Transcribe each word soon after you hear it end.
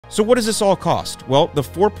So what does this all cost? Well, the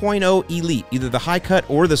 4.0 Elite, either the high cut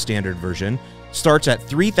or the standard version, starts at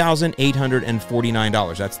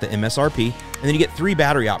 $3,849. That's the MSRP. And then you get 3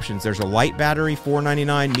 battery options. There's a light battery,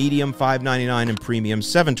 $499, medium, $599, and premium,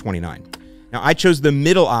 $729. Now, I chose the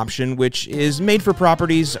middle option, which is made for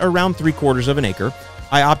properties around 3/4 of an acre.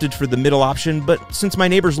 I opted for the middle option, but since my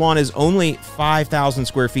neighbor's lawn is only 5,000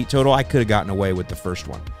 square feet total, I could have gotten away with the first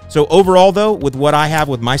one. So overall, though, with what I have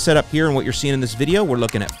with my setup here and what you're seeing in this video, we're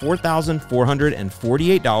looking at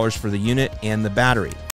 $4,448 for the unit and the battery.